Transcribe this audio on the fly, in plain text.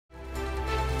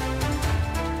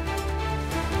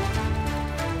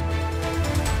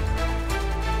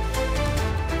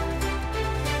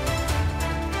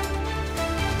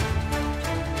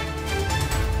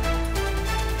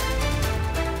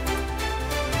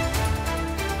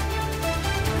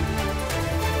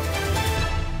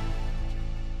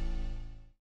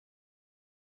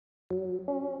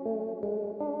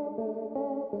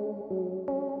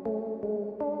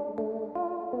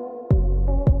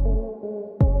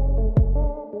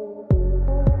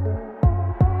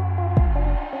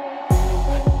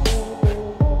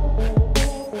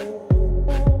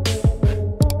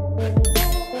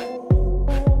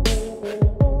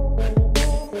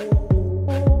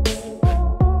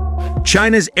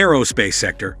China's aerospace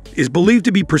sector is believed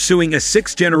to be pursuing a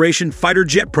sixth-generation fighter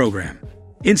jet program.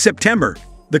 In September,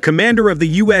 the commander of the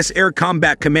U.S. Air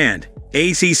Combat Command,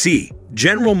 ACC,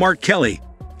 General Mark Kelly,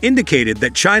 indicated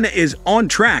that China is on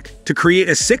track to create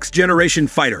a sixth-generation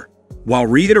fighter, while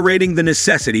reiterating the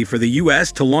necessity for the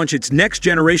U.S. to launch its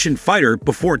next-generation fighter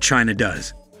before China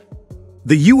does.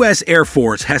 The U.S. Air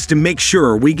Force has to make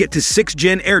sure we get to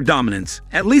sixth-gen air dominance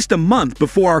at least a month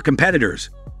before our competitors,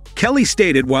 Kelly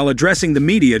stated while addressing the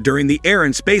media during the Air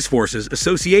and Space Forces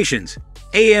Association's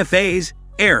AFA's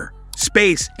Air,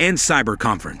 Space, and Cyber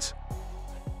Conference.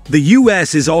 The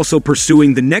U.S. is also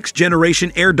pursuing the Next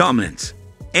Generation Air Dominance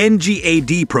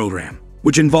 (NGAD) program,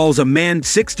 which involves a manned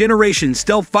sixth-generation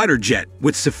stealth fighter jet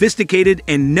with sophisticated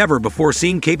and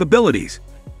never-before-seen capabilities.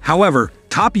 However,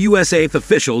 top USAF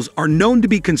officials are known to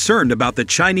be concerned about the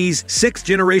Chinese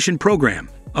sixth-generation program,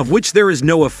 of which there is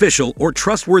no official or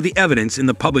trustworthy evidence in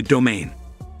the public domain.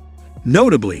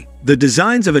 Notably, the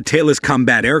designs of a tailless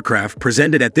combat aircraft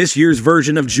presented at this year's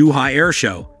version of Zhuhai Air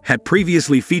Show had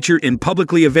previously featured in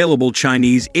publicly available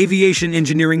Chinese aviation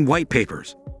engineering white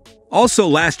papers. Also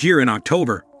last year in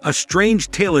October, a strange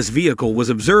tailless vehicle was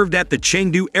observed at the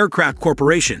Chengdu Aircraft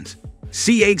Corporation's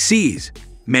CAC's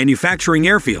manufacturing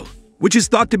airfield, which is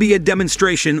thought to be a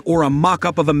demonstration or a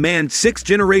mock-up of a manned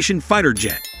sixth-generation fighter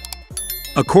jet.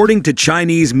 According to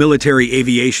Chinese military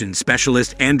aviation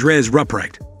specialist Andres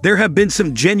Ruprecht, there have been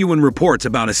some genuine reports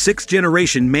about a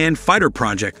sixth-generation manned fighter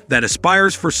project that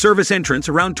aspires for service entrance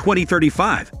around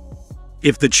 2035.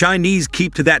 If the Chinese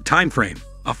keep to that timeframe,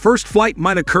 a first flight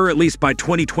might occur at least by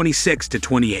 2026 to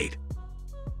 28.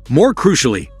 More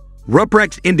crucially,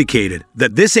 Ruprecht indicated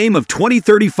that this aim of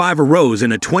 2035 arose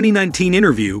in a 2019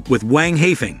 interview with Wang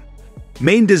Haifeng,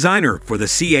 main designer for the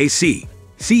CAC.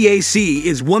 CAC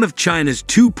is one of China's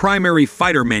two primary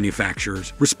fighter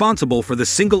manufacturers responsible for the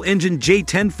single-engine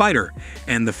J-10 fighter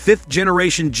and the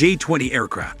fifth-generation J-20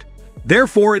 aircraft.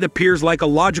 Therefore, it appears like a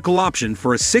logical option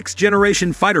for a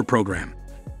sixth-generation fighter program.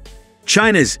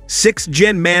 China's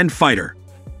sixth-gen manned fighter.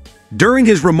 During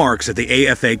his remarks at the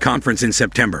AFA conference in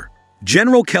September,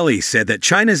 General Kelly said that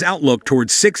China's outlook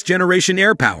towards sixth-generation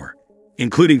air power,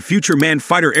 including future manned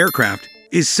fighter aircraft,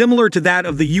 is similar to that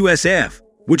of the USAF,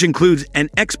 which includes an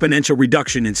exponential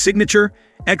reduction in signature,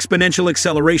 exponential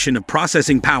acceleration of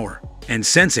processing power and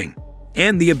sensing,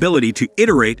 and the ability to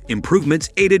iterate improvements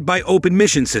aided by open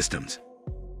mission systems.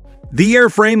 The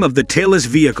airframe of the tailless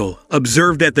vehicle,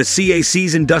 observed at the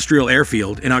CAC's industrial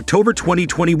airfield in October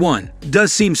 2021,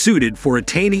 does seem suited for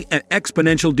attaining an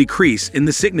exponential decrease in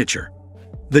the signature.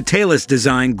 The tailless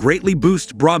design greatly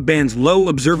boosts broadband's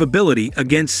low observability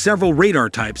against several radar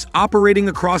types operating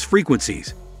across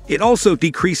frequencies. It also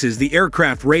decreases the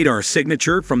aircraft radar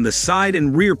signature from the side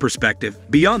and rear perspective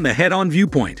beyond the head-on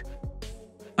viewpoint.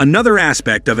 Another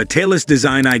aspect of a tailless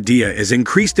design idea is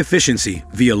increased efficiency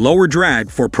via lower drag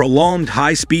for prolonged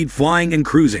high-speed flying and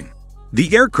cruising.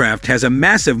 The aircraft has a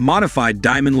massive modified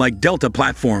diamond-like delta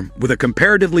platform with a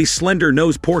comparatively slender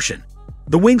nose portion.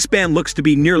 The wingspan looks to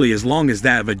be nearly as long as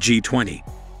that of a G-20.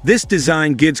 This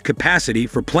design gives capacity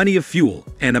for plenty of fuel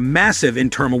and a massive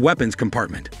internal weapons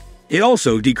compartment. It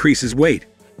also decreases weight.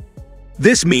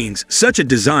 This means such a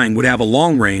design would have a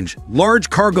long range, large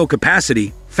cargo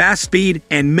capacity, fast speed,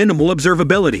 and minimal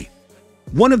observability.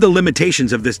 One of the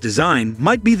limitations of this design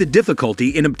might be the difficulty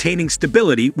in obtaining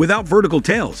stability without vertical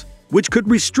tails, which could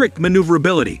restrict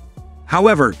maneuverability.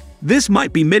 However, this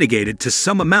might be mitigated to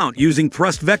some amount using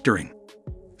thrust vectoring.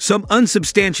 Some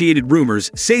unsubstantiated rumors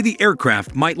say the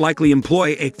aircraft might likely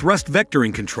employ a thrust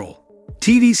vectoring control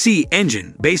 (TVC)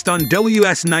 engine based on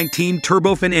WS-19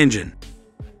 turbofan engine.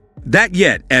 That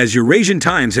yet, as Eurasian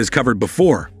Times has covered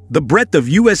before, the breadth of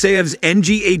USAF's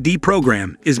NGAD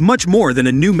program is much more than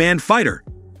a new manned fighter,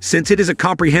 since it is a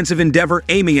comprehensive endeavor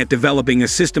aiming at developing a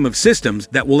system of systems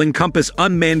that will encompass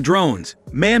unmanned drones,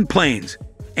 manned planes,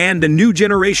 and a new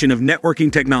generation of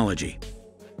networking technology.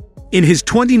 In his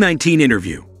 2019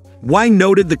 interview, Wang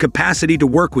noted the capacity to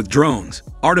work with drones,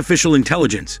 artificial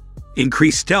intelligence,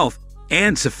 increased stealth,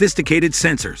 and sophisticated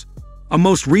sensors. A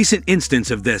most recent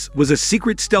instance of this was a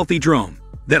secret stealthy drone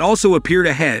that also appeared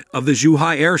ahead of the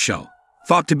Zhuhai Air Show,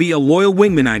 thought to be a loyal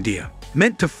wingman idea,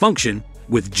 meant to function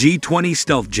with G-20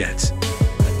 stealth jets.